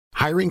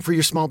Hiring for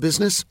your small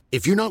business?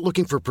 If you're not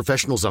looking for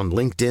professionals on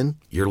LinkedIn,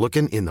 you're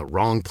looking in the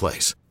wrong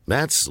place.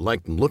 That's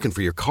like looking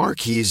for your car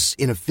keys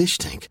in a fish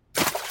tank.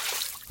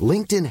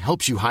 LinkedIn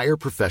helps you hire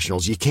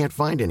professionals you can't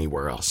find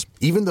anywhere else,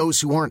 even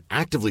those who aren't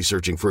actively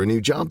searching for a new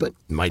job but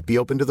might be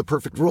open to the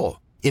perfect role.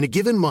 In a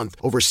given month,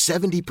 over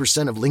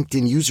 70% of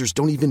LinkedIn users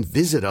don't even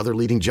visit other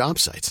leading job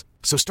sites.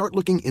 So start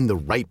looking in the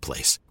right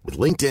place. With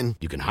LinkedIn,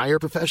 you can hire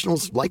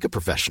professionals like a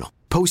professional.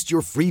 Post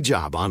your free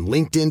job on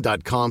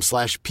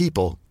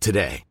linkedin.com/people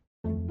today.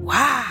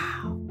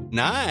 Wow.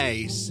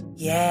 Nice.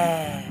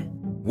 Yeah.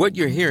 What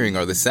you're hearing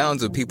are the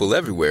sounds of people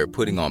everywhere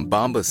putting on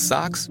Bombas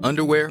socks,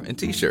 underwear, and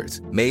T-shirts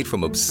made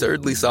from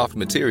absurdly soft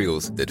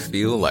materials that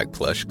feel like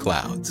plush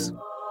clouds.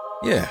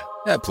 Yeah,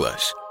 that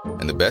plush.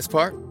 And the best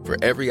part? For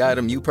every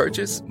item you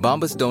purchase,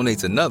 Bombas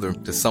donates another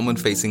to someone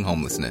facing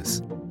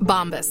homelessness.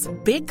 Bombas.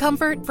 Big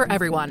comfort for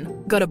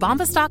everyone. Go to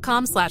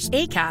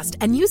bombas.com/ACAST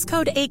and use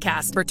code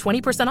ACAST for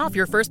 20% off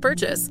your first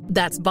purchase.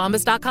 That's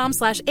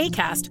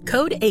bombas.com/ACAST.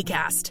 Code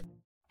ACAST.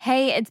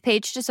 Hey, it's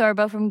Paige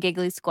DeSorbo from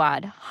Giggly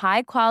Squad.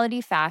 High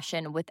quality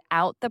fashion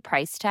without the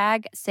price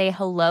tag. Say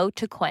hello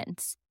to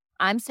Quince.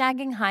 I'm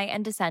snagging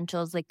high-end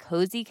essentials like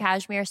cozy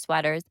cashmere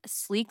sweaters,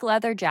 sleek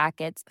leather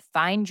jackets,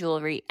 fine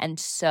jewelry, and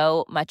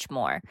so much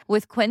more.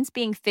 With Quince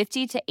being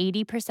 50 to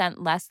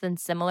 80% less than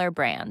similar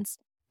brands.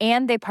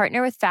 And they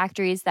partner with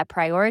factories that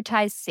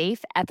prioritize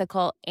safe,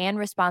 ethical, and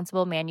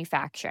responsible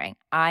manufacturing.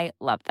 I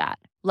love that.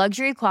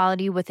 Luxury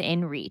quality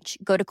within reach.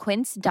 Go to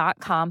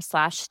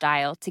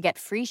quince.com/style to get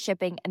free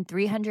shipping and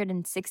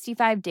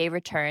 365-day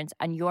returns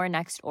on your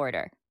next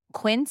order.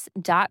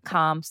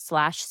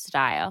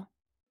 Quince.com/style.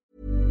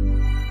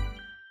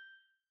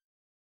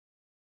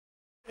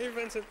 Hey,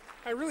 Vincent,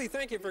 I really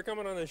thank you for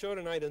coming on the show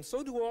tonight, and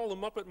so do all the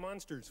Muppet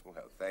Monsters. Well,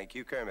 thank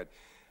you, Kermit.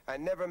 I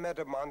never met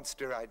a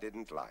monster I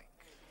didn't like.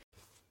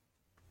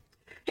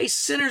 Hey,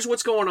 sinners,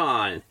 what's going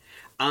on?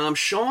 I'm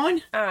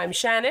Sean. I'm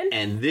Shannon.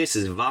 And this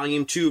is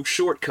Volume 2 of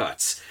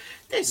Shortcuts.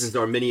 This is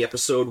our mini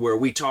episode where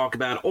we talk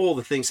about all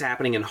the things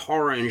happening in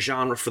horror and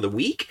genre for the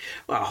week.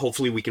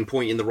 Hopefully we can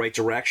point you in the right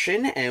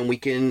direction, and we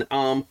can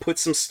put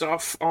some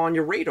stuff on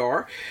your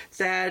radar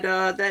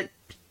that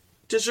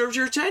deserves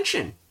your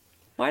attention.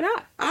 Why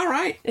not? All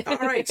right.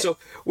 So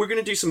we're going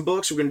to do some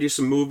books. We're going to do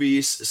some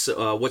movies,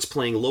 what's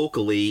playing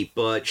locally.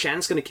 But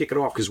Shannon's going to kick it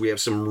off because we have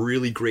some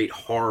really great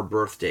horror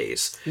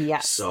birthdays.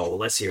 Yes. So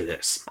let's hear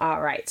this. All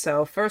right.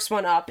 So first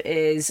one up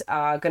is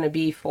going to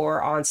be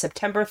on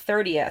September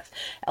 30th,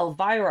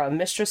 Elvira,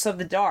 Mistress of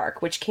the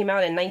Dark, which came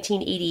out in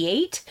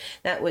 1988.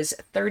 That was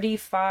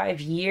 35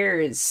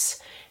 years.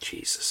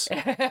 Jesus.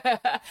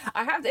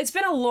 It's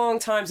been a long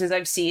time since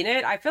I've seen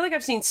it. I feel like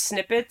I've seen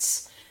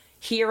snippets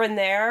here and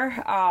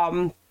there.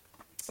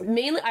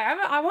 Mainly,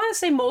 I want to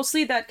say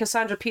mostly that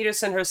Cassandra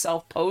Peterson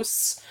herself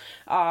posts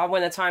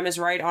when the time is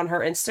right on her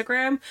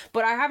Instagram,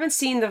 but I haven't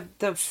seen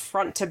the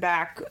front to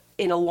back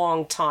in a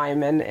long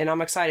time, and I'm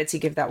excited to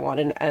give that one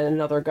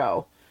another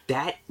go.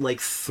 That,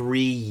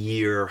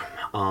 3-year,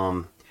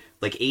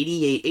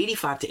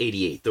 85 to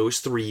 88, those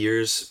 3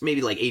 years,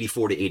 maybe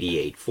 84 to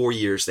 88, 4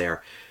 years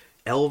there,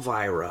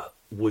 Elvira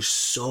was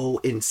so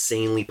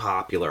insanely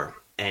popular,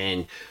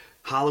 and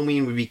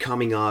Halloween would be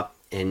coming up,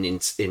 and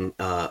in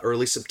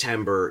early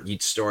September,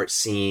 you'd start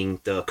seeing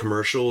the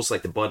commercials,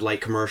 like the Bud Light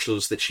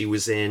commercials that she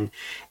was in,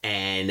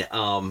 and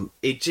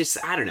it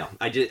just, I don't know,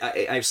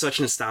 I have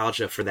such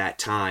nostalgia for that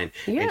time,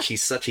 and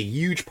she's such a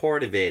huge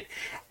part of it,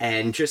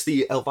 and just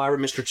the Elvira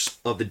Mistress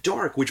of the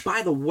Dark, which,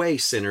 by the way,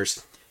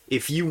 sinners,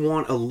 if you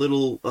want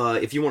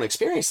if you want to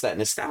experience that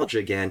nostalgia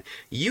again,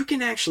 you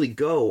can actually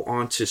go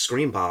onto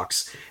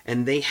Screambox,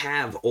 and they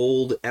have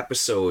old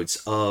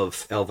episodes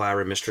of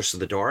Elvira, Mistress of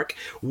the Dark,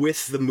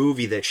 with the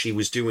movie that she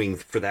was doing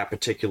for that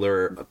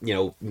particular,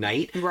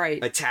 night,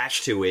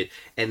 attached to it,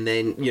 and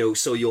then,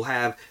 so you'll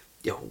have,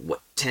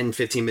 10,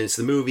 15 minutes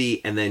of the movie,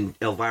 and then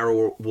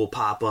Elvira will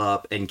pop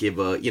up and give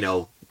a,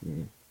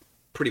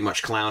 pretty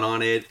much clown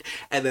on it,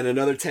 and then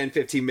another 10,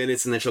 15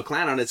 minutes, and then she'll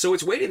clown on it. So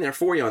it's waiting there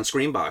for you on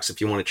Screambox if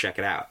you want to check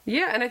it out.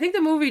 Yeah, and I think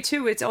the movie,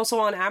 too, it's also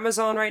on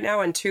Amazon right now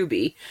and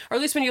Tubi. Or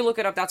at least when you look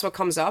it up, that's what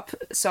comes up.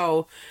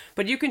 So,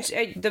 but you can,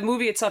 the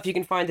movie itself, you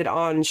can find it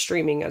on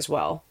streaming as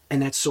well.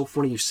 And that's so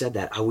funny you said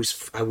that. I was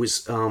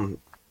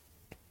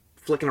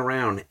flicking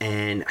around,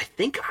 and I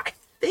think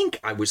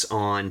I was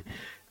on,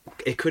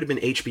 it could have been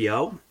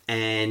HBO,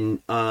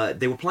 and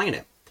they were playing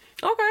it.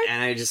 Okay.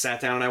 And I just sat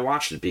down and I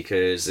watched it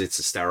because it's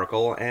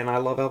hysterical, and I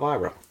love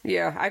Elvira.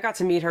 Yeah, I got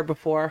to meet her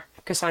before,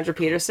 Cassandra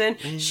Peterson.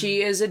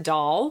 She is a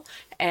doll,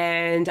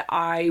 and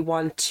I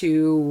want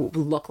to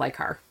look like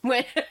her.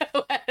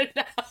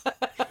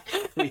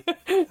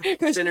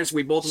 Sinners,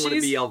 we both want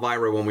to be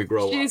Elvira when we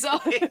grow up.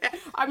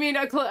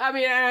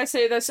 I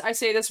say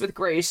this with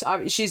grace.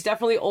 She's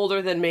definitely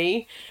older than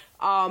me.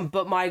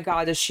 But my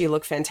God, does she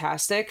look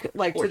fantastic? To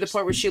the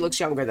point where she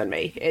looks younger than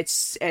me.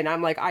 And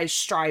I'm like, I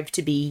strive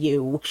to be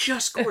you.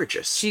 Just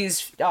gorgeous.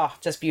 She's,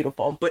 just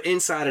beautiful. But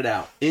inside and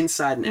out,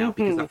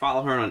 because I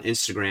follow her on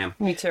Instagram.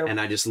 Me too. And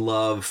I just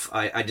love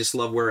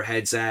where her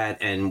head's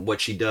at and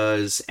what she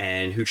does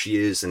and who she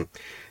is. And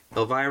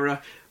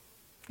Elvira,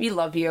 We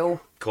love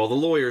you. Call the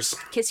lawyers.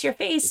 Kiss your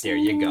face. There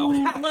you go.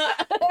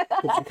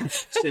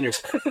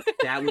 Sinners.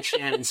 That was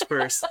Shannon's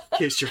first.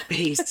 Kiss your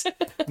face.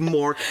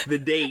 Mark the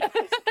date.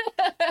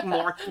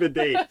 Mark the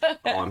date.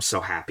 Oh, I'm so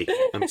happy.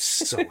 I'm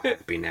so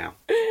happy now.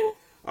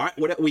 All right,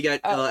 what we got?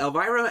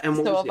 Elvira and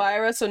what So was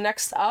Elvira. So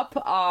next up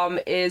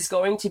is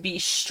going to be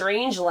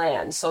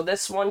Strangeland. So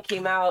this one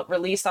came out,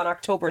 released on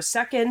October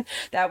 2nd.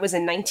 That was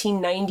in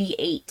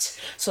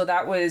 1998. So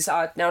that was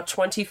now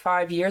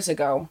 25 years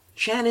ago.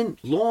 Shannon,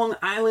 Long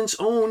Island's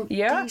own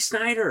Yeah. Dee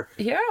Snider.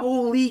 Yeah.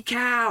 Holy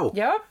cow.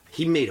 Yep.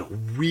 He made a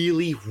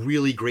really,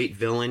 really great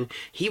villain.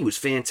 He was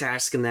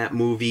fantastic in that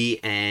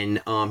movie,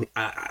 and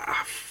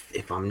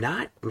if I'm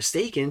not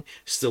mistaken,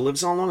 still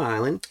lives on Long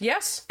Island.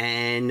 Yes.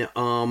 And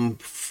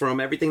from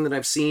everything that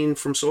I've seen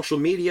from social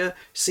media,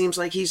 seems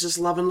like he's just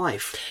loving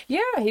life.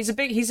 Yeah, he's a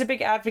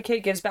big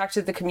advocate. Gives back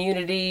to the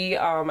community.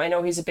 I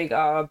know he's a big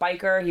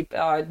biker. He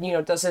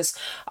does this.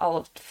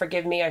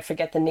 Forgive me, I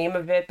forget the name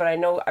of it, but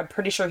I'm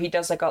pretty sure he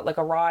does like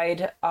a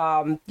ride.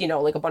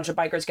 Like a bunch of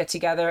bikers get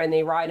together and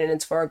they ride, and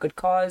it's for a good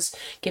cause,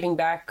 giving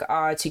back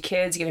to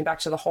kids, giving back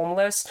to the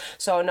homeless.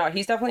 So no,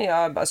 he's definitely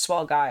a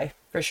swell guy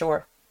for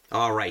sure.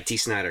 All right, Dee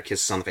Snider,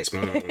 kisses on the face.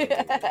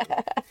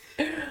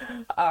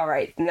 All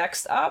right,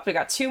 next up, we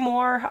got two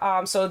more.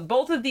 So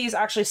both of these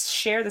actually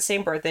share the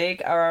same birthday,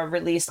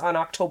 released on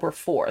October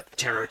 4th.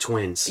 Terror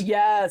Twins.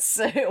 Yes,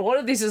 one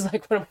of these is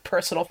like one of my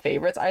personal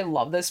favorites. I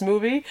love this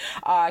movie.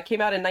 Came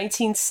out in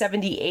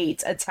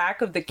 1978,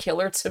 Attack of the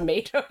Killer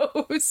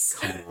Tomatoes.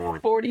 Come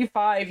on.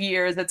 45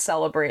 years it's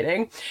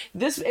celebrating.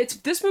 This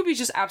movie is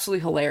just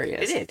absolutely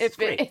hilarious. It is. It's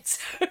great.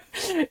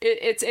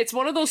 It's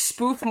one of those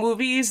spoof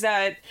movies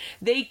that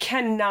they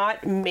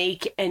cannot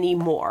make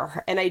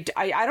anymore, and I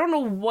don't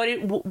know what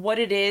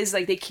it is.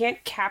 Like, they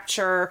can't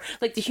capture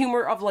like the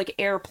humor of like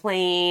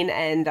Airplane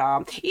and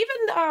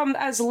even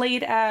as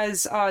late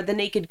as the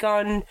Naked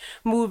Gun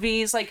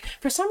movies. Like,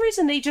 for some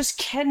reason they just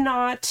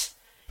cannot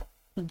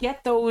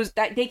get those,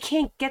 that they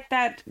can't get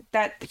that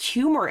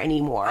humor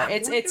anymore.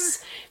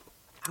 It's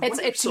I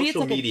wonder if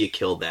social media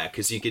killed that,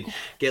 because you could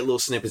get little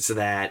snippets of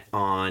that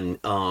on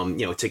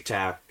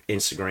TikTok,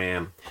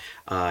 Instagram.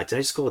 Did I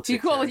just call it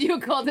TikTok? You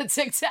called it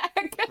TikTok.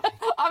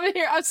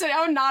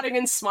 I'm nodding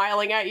and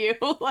smiling at you.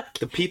 Like,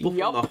 the people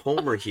from the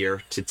home are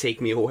here to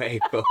take me away,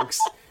 folks.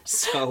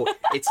 So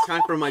it's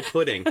time for my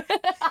pudding.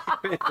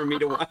 For me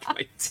to watch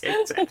my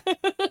TikTok.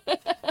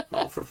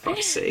 Oh, for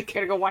fuck's sake.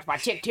 Gotta go watch my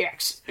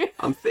TikToks.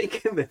 I'm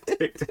thinking that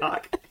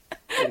TikTok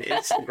and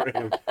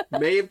Instagram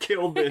may have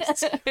killed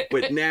this,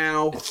 but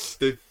now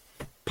the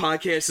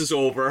podcast is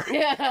over.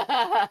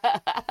 I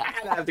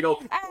have to go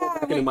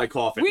back into my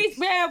coffin.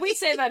 We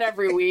say that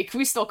every week.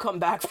 We still come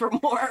back for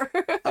more.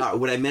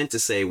 What I meant to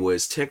say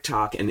was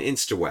TikTok and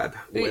Instaweb,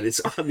 when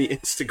it's on the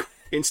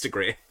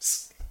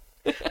Instagrams.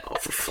 Oh,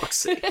 for fuck's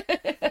sake.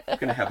 I'm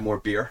going to have more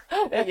beer.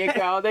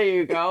 There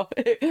you go.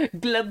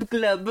 Glub,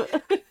 glub.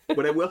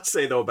 What I will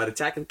say, though, about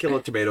Attack of the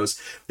Killer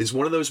Tomatoes is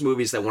one of those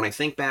movies that when I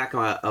think back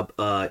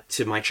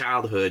to my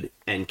childhood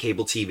and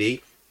cable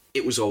TV,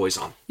 it was always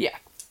on. Yeah.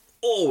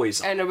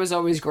 Always on. And it was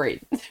always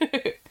great.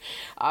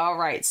 All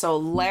right, so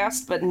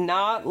last but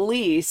not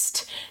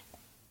least,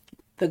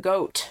 The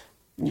GOAT,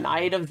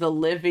 Night of the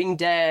Living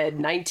Dead,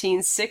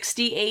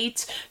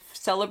 1968,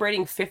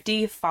 celebrating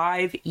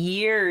 55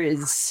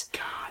 years.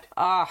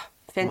 God.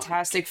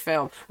 Fantastic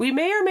film. We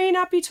may or may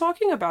not be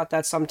talking about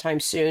that sometime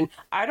soon.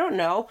 I don't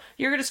know.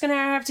 You're just going to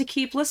have to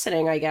keep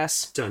listening, I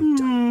guess. Dun,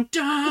 dun,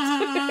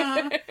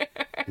 dun.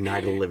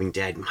 Night of the Living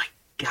Dead. My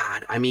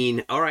God. I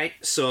mean, all right,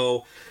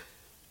 so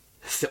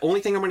the only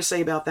thing I'm going to say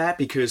about that,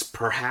 because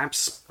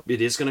perhaps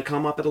it is going to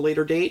come up at a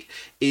later date,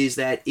 is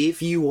that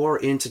if you are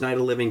into Night of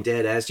the Living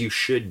Dead, as you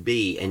should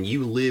be, and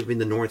you live in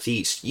the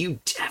Northeast, you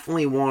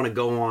definitely want to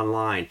go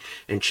online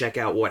and check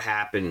out what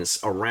happens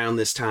around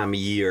this time of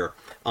year,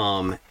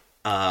 around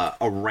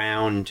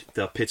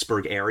the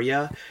Pittsburgh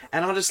area,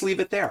 and I'll just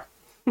leave it there.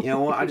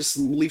 I just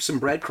leave some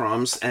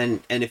breadcrumbs,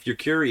 and if you're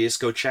curious,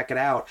 go check it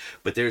out.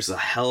 But there's a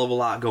hell of a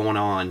lot going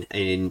on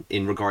in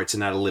regard to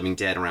Night of the Living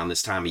Dead around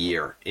this time of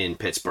year in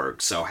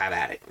Pittsburgh, so have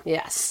at it.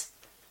 Yes.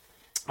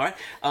 All right.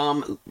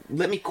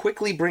 Let me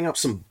quickly bring up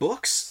some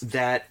books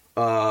that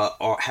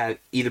have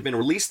either been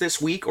released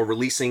this week or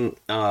releasing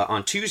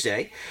on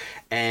Tuesday.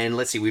 And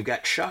let's see, we've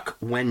got Chuck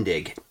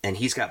Wendig, and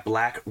he's got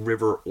Black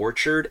River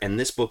Orchard, and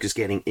this book is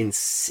getting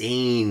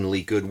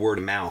insanely good word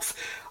of mouth.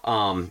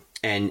 And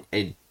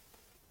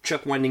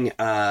Chuck Wendig,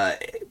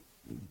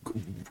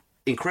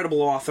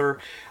 incredible author.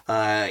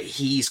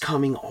 He's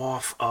coming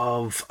off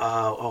of,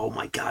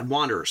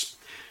 Wanderers.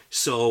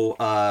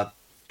 So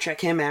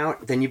check him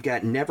out. Then you've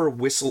got Never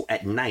Whistle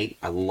at Night.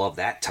 I love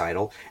that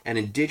title. An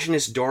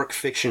Indigenous dark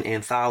fiction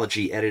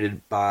anthology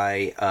edited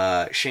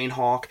by Shane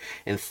Hawk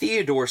and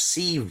Theodore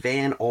C.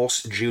 Van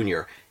Alst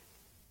Jr.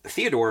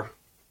 Theodore,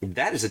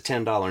 that is a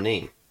 $10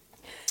 name.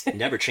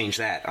 Never change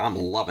that. I'm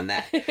loving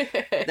that.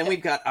 Then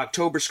we've got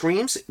October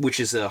Screams, which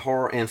is a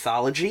horror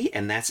anthology,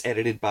 and that's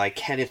edited by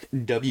Kenneth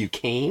W.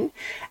 Kane.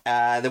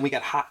 Then we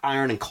got Hot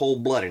Iron and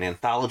Cold Blood, an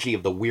anthology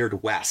of the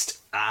Weird West.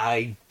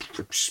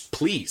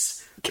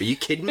 Please Are you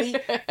kidding me?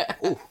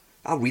 Oh,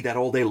 I'll read that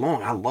all day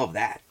long. I love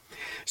that.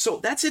 So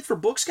that's it for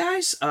books,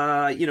 guys.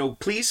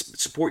 Please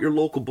support your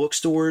local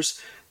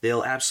bookstores.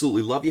 They'll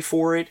absolutely love you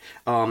for it.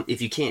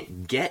 If you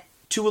can't get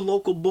to a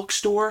local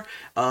bookstore,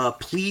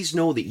 please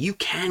know that you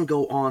can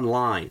go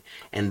online,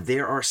 and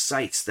there are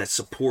sites that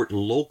support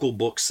local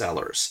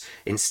booksellers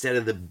instead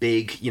of the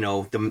big,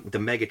 the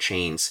mega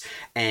chains,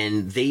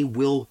 and they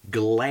will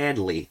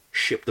gladly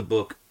ship the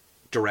book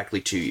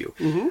directly to you.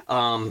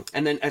 And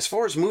then as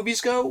far as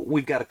movies go,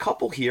 we've got a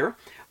couple here.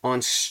 On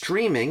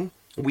streaming,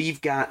 we've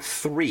got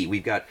 3.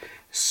 We've got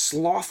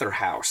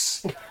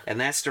Slaughterhouse, and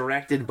that's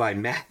directed by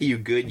Matthew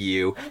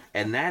Goodhue,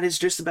 and that is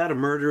just about a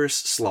murderous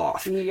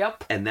sloth.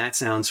 Yep. And that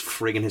sounds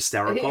friggin'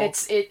 hysterical.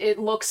 It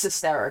looks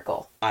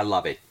hysterical. I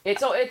love it.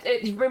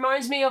 It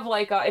reminds me of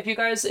if you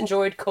guys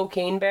enjoyed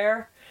Cocaine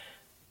Bear,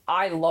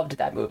 I loved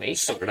that movie.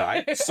 So did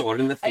I. Saw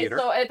it in the theater.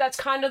 So that's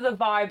kind of the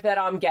vibe that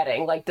I'm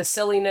getting, like the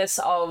silliness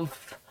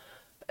of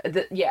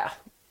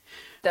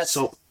That's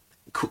so.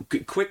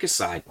 Quick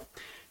aside.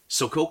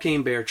 So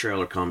Cocaine Bear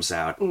trailer comes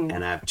out,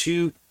 and I have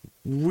 2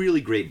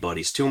 really great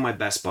buddies, 2 of my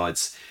best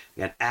buds. I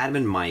got Adam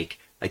and Mike.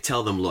 I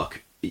tell them,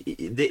 look,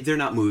 they're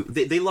not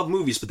they love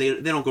movies, but they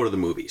don't go to the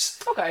movies.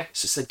 Okay.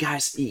 So I said,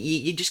 guys,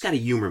 you just got to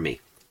humor me.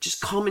 Just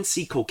come and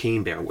see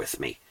Cocaine Bear with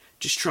me.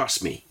 Just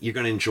trust me. You're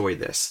going to enjoy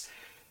this.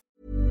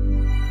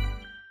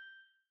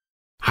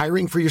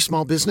 Hiring for your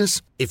small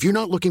business? If you're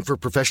not looking for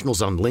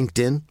professionals on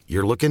LinkedIn,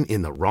 you're looking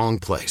in the wrong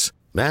place.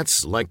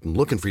 That's like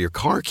looking for your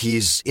car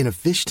keys in a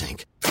fish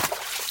tank.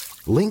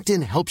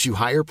 LinkedIn helps you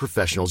hire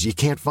professionals you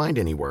can't find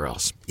anywhere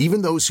else,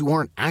 even those who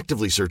aren't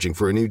actively searching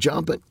for a new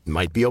job but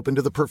might be open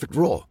to the perfect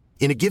role.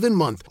 In a given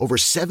month, over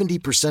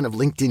 70% of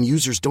LinkedIn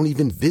users don't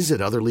even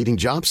visit other leading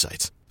job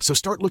sites. So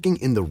start looking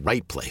in the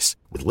right place.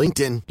 With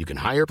LinkedIn, you can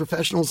hire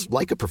professionals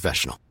like a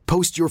professional.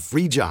 Post your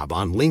free job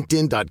on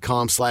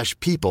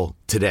linkedin.com/people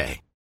today.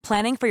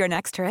 Planning for your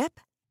next trip?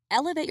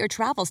 Elevate your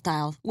travel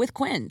style with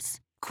Quince.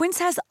 Quince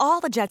has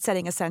all the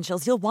jet-setting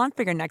essentials you'll want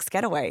for your next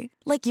getaway,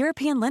 like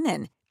European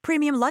linen,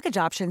 premium luggage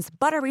options,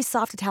 buttery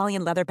soft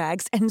Italian leather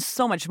bags, and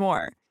so much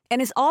more.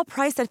 And is all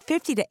priced at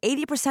 50 to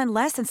 80%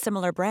 less than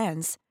similar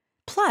brands.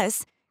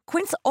 Plus,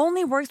 Quince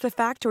only works with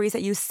factories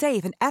that use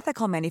safe and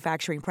ethical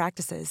manufacturing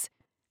practices.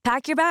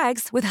 Pack your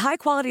bags with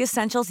high-quality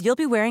essentials you'll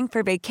be wearing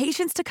for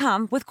vacations to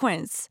come with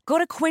Quince. Go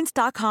to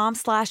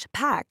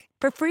quince.com/pack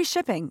for free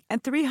shipping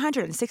and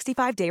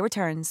 365-day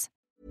returns.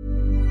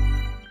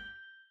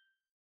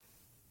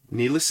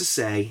 Needless to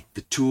say,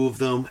 the 2 of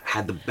them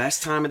had the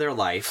best time of their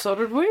life. So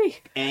did we.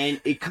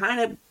 And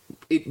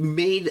it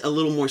made a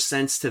little more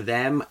sense to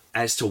them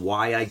as to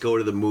why I go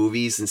to the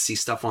movies and see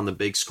stuff on the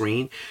big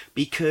screen,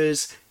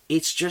 because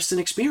it's just an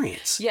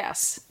experience.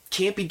 Yes.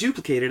 Can't be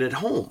duplicated at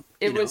home.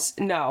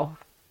 No.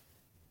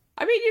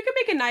 I mean, you can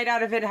make a night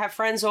out of it, have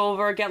friends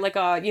over, get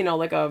a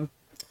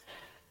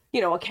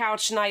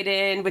couch night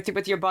in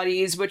with your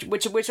buddies,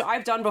 which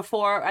I've done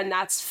before, and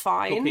that's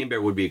fine. Cocaine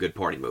Bear would be a good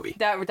party movie.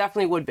 That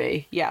definitely would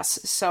be, yes.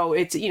 So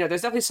it's, there's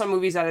definitely some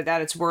movies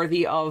that it's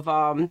worthy of,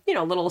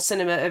 little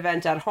cinema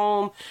event at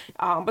home.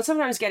 But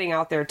sometimes getting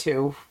out there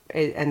too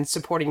and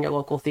supporting your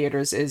local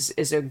theaters is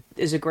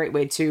a great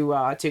way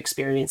to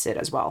experience it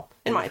as well,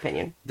 in my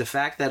opinion. The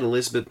fact that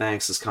Elizabeth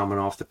Banks is coming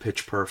off the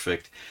Pitch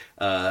Perfect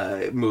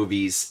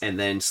movies and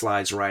then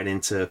slides right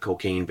into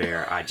Cocaine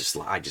Bear, I just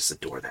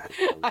adore that.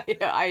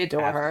 I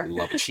adore her.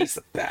 Love it. She's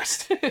the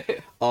best.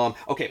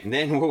 Okay, and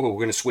then we're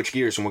going to switch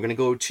gears and we're going to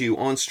go to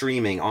on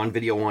streaming, on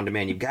video on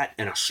demand. You've got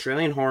an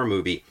Australian horror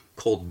movie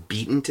called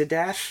Beaten to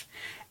Death,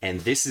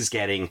 and this is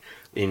getting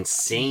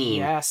insane.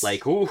 Yes.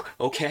 Like, ooh,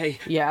 okay.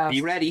 Yeah.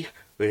 Be ready.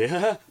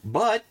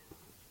 But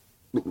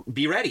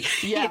be ready.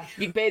 Yeah.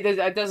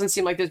 It doesn't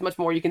seem like there's much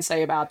more you can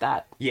say about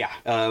that. Yeah.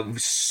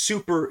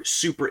 Super,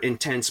 super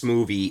intense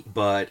movie,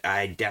 but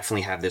I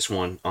definitely have this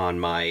one on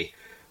my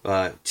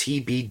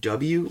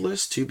TBW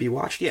list, to be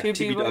watched. Yeah,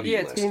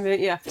 TBW list.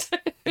 Yeah.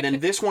 And then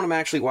this one I'm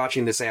actually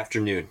watching this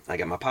afternoon. I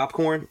got my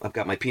popcorn, I've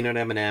got my peanut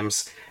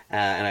M&Ms,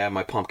 and I have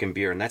my pumpkin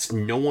beer, and that's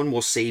No One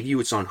Will Save You.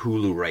 It's on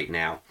Hulu right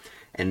now.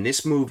 And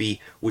this movie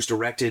was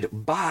directed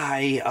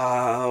by,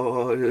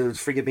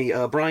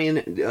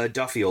 Brian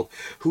Duffield,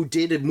 who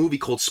did a movie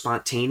called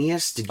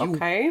Spontaneous.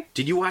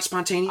 Did you watch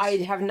Spontaneous? I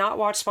have not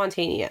watched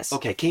Spontaneous.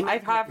 Okay, came out I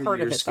have heard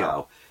of it,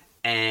 though.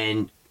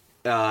 And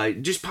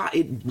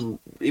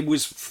it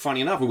was funny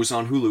enough, it was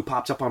on Hulu,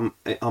 popped up on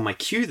my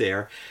queue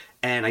there,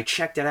 and I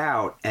checked it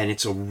out, and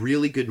it's a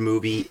really good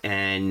movie,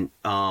 and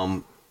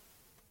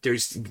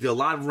there's a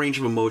lot of range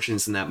of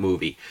emotions in that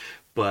movie,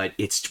 but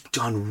it's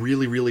done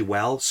really, really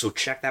well, so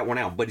check that one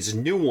out. But it's a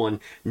new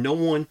one, No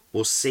One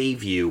Will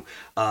Save You.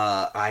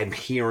 I'm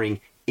hearing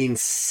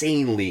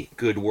insanely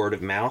good word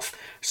of mouth,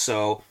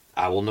 so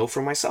I will know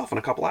for myself in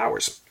a couple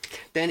hours.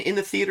 Then in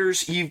the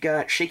theaters, you've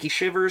got Shaky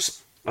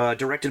Shivers,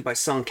 directed by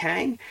Sung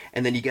Kang,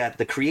 and then you got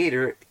The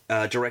Creator,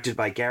 directed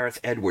by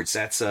Gareth Edwards.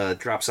 That's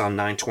drops on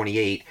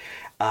 9/28,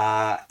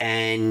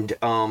 and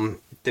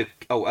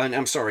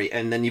I'm sorry,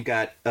 and then you've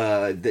got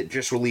that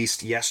just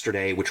released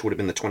yesterday, which would have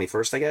been the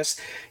 21st, I guess,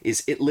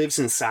 is It Lives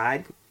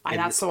Inside,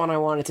 That's the one I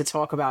wanted to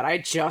talk about. I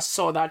just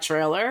saw that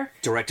trailer.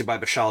 Directed by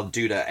Bashal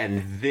Duda,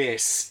 and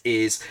this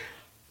is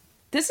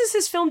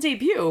his film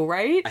debut,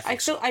 right? I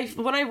think so.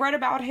 When I read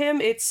about him,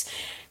 it's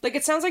like,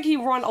 it sounds like he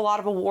won a lot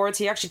of awards.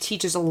 He actually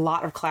teaches a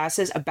lot of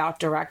classes about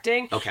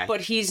directing. Okay.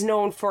 But he's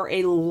known for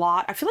a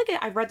lot. I feel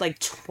like I read like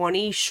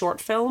 20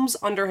 short films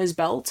under his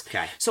belt.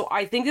 Okay. So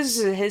I think this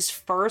is his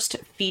first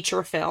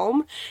feature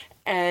film.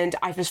 And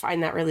I just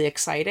find that really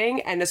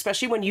exciting. And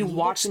especially when you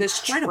watch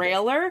this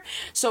trailer.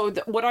 So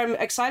what I'm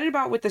excited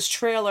about with this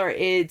trailer,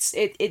 it's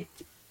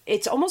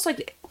almost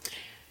like...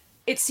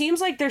 It seems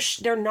like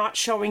they're not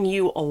showing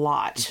you a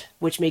lot,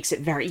 which makes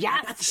it very... Yeah,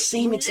 that's the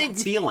same exact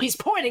feeling. He's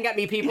pointing at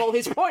me, people.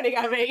 He's pointing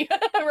at me.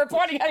 We're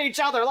pointing at each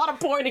other. A lot of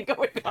pointing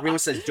going on. Everyone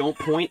says, don't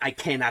point. I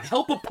cannot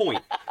help but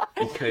point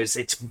because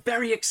it's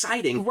very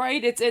exciting.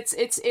 Right.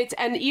 It's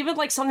and even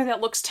like something that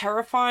looks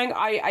terrifying,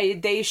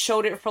 they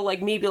showed it for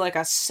like maybe like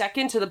a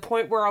second to the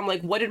point where I'm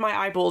like, what did my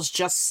eyeballs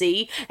just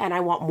see? And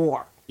I want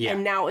more. Yeah.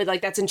 And now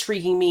that's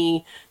intriguing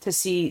me to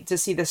see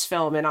this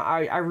film. And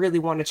I really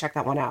want to check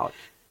that one out.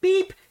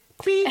 Beep.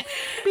 Beep,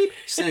 beep.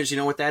 Sinners, you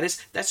know what that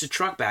is? That's a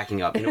truck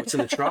backing up. You know what's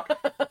in the truck?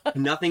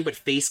 Nothing but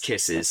face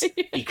kisses.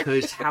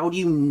 Because how do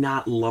you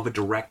not love a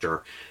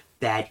director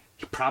that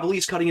probably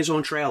is cutting his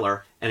own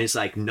trailer and is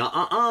like,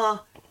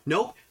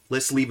 nope,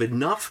 let's leave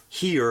enough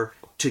here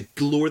to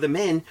lure them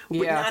in,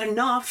 but not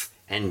enough.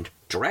 And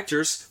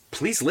directors,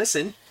 please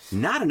listen,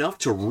 not enough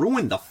to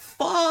ruin the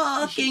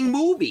fucking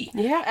movie.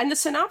 Yeah, and the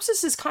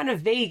synopsis is kind of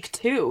vague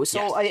too.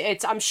 So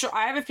I'm sure,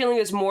 I have a feeling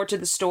there's more to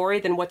the story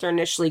than what they're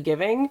initially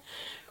giving.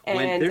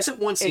 And there's that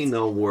one scene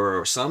though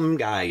where some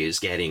guy is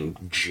getting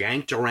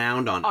janked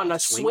around on a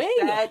swing.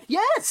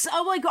 Yes,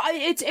 oh my god,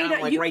 it's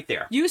right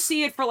there. You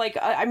see it for like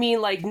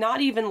not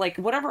even like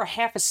whatever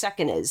half a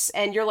second is,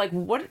 and you're like,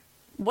 what did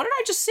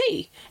I just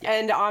see?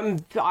 And I'm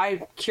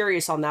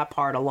curious on that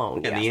part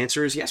alone. And the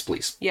answer is yes,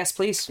 please. Yes,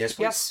 please. Yes,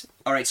 please. Yes.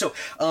 All right, so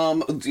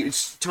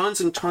it's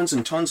tons and tons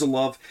and tons of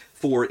love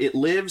for It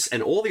Lives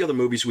and all the other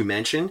movies we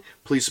mentioned.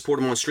 Please support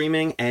them on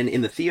streaming and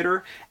in the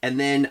theater. And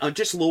then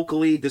just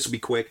locally, this will be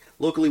quick.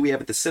 Locally, we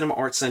have at the Cinema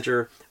Arts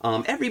Center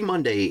every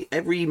Monday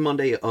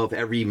of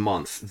every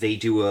month, they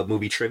do a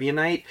movie trivia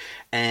night.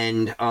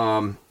 And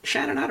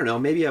Shannon, I don't know,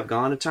 maybe I've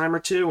gone a time or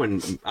two,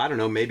 and I don't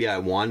know, maybe I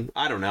won.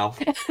 I don't know.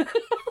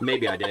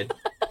 Maybe I did.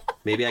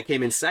 Maybe I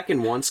came in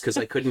second once because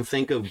I couldn't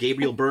think of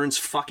Gabriel Byrne's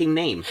fucking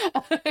name.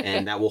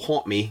 And that will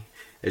haunt me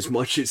as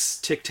much as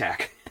Tic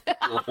Tac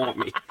will haunt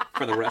me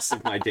for the rest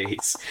of my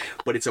days.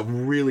 But it's a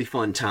really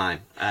fun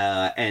time.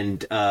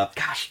 And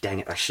gosh dang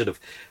it, I should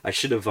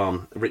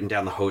have written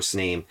down the host's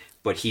name.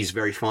 But he's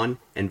very fun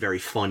and very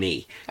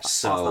funny.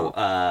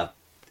 So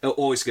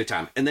always a good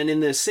time. And then in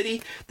the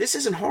city, this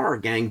isn't horror,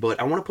 gang, but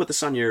I want to put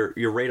this on your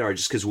radar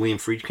just because William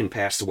Friedkin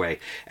passed away.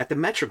 At the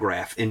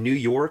Metrograph in New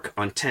York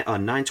on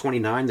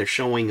 9/29, they're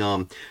showing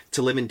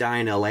To Live and Die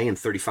in L.A. in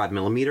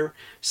 35mm.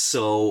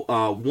 So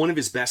one of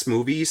his best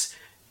movies,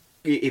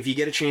 if you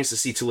get a chance to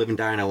see To Live and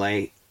Die in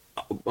L.A.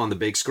 on the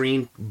big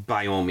screen,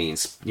 by all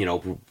means,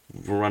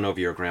 run over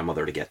your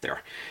grandmother to get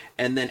there.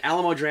 And then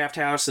Alamo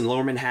Drafthouse in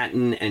Lower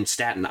Manhattan and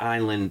Staten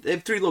Island. They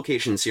have 3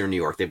 locations here in New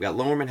York. They've got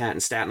Lower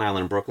Manhattan, Staten Island,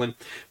 and Brooklyn.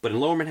 But in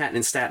Lower Manhattan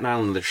and Staten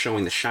Island, they're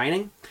showing The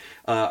Shining.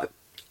 I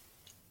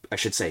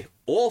should say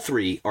all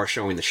 3 are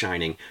showing The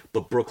Shining,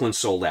 but Brooklyn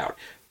sold out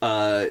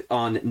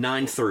on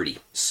 9/30.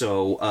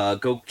 So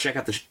go check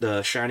out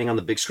the Shining on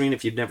the big screen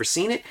if you've never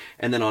seen it.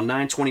 And then on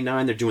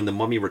 9/29, they're doing The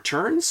Mummy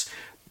Returns.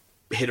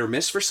 Hit or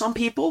miss for some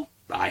people.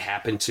 I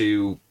happen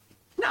to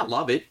not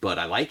love it, but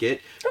I like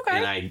it. Okay.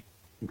 And I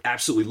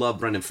absolutely love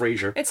Brendan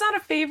Fraser. It's not a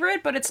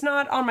favorite, but it's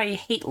not on my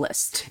hate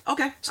list.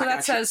 Okay. So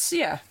that says,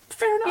 yeah.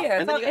 Fair enough.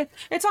 Yeah,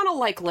 it's on a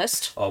like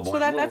list. Oh boy,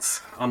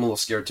 So I'm a little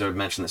scared to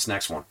mention this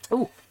next one.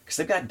 Ooh. Because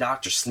they've got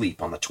Dr.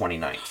 Sleep on the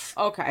 29th.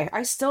 Okay,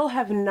 I still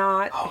have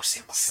not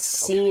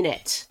seen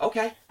it.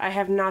 Okay. I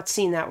have not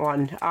seen that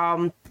one.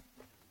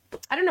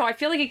 I don't know. I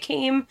feel like it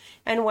came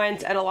and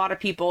went, and a lot of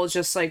people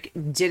just like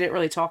didn't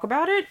really talk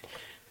about it.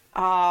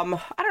 I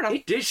don't know.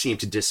 It did seem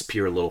to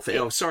disappear a little.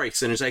 Oh, sorry,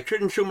 sinners. I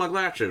couldn't chew my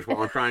glasses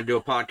while I'm trying to do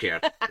a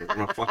podcast.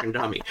 I'm a fucking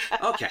dummy.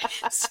 Okay,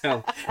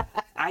 so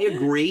I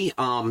agree.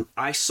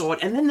 I saw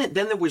it, and then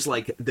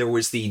there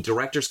was the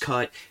director's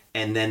cut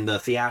and then the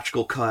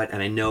theatrical cut.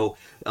 And I know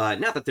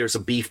not that there's a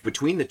beef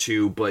between the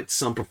two, but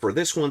some prefer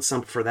this one,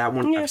 some prefer that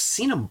one. Yeah. I've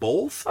seen them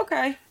both.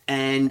 Okay.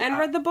 And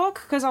read the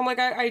book because I'm like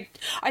I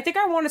think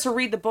I wanted to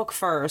read the book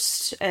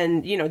first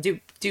and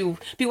do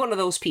be one of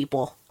those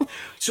people.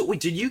 So wait,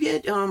 did you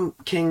get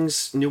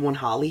King's new one,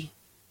 Holly?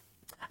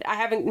 I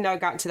haven't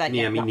gotten to that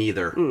yet. Yeah, me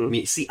neither.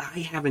 See, I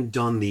haven't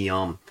done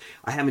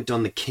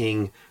the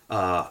King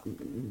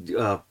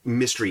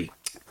mystery.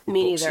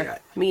 Me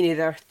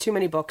neither. Too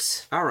many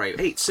books. All right.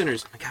 Hey,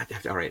 sinners. God,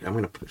 all right. I'm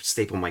going to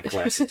staple my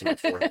glasses to my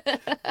forehead.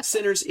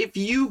 Sinners, if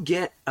you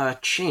get a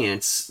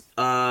chance,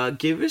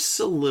 give us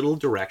a little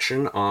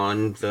direction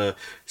on the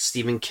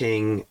Stephen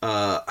King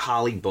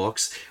Holly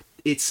books.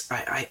 It's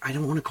I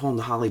don't want to call them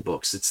the Holly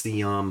books. It's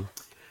the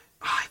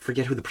I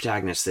forget who the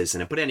protagonist is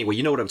in it, but anyway,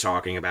 you know what I'm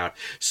talking about.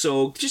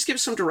 So just give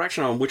us some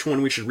direction on which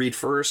one we should read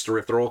first, or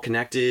if they're all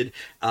connected,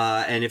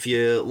 and if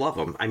you love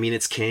them. I mean,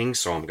 it's King,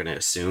 so I'm going to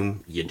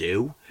assume you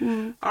do.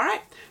 All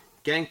right.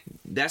 Gang,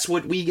 that's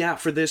what we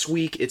got for this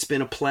week. It's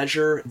been a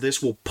pleasure.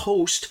 This will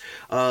post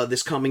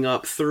this coming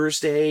up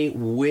Thursday,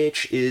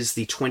 which is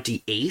the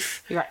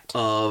 28th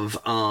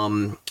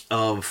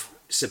of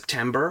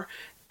September.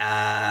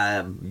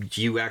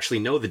 You actually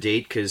know the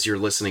date because you're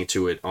listening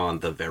to it on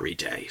the very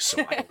day. So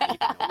I don't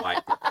even know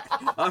why.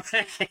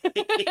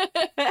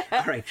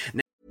 All right.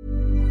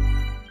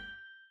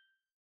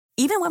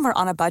 Even when we're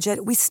on a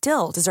budget, we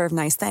still deserve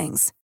nice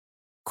things.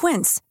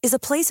 Quince is a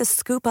place to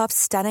scoop up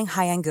stunning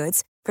high-end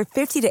goods for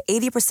 50 to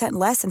 80%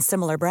 less than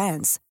similar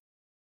brands.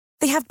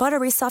 They have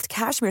buttery soft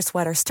cashmere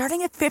sweaters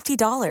starting at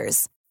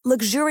 $50,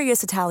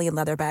 luxurious Italian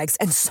leather bags,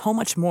 and so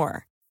much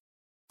more.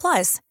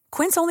 Plus,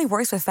 Quince only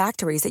works with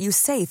factories that use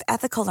safe,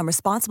 ethical, and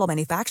responsible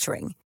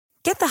manufacturing.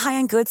 Get the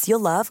high-end goods you'll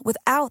love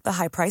without the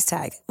high price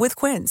tag with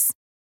Quince.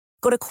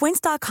 Go to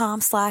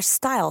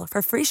quince.com/style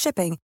for free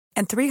shipping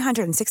and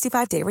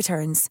 365-day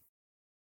returns.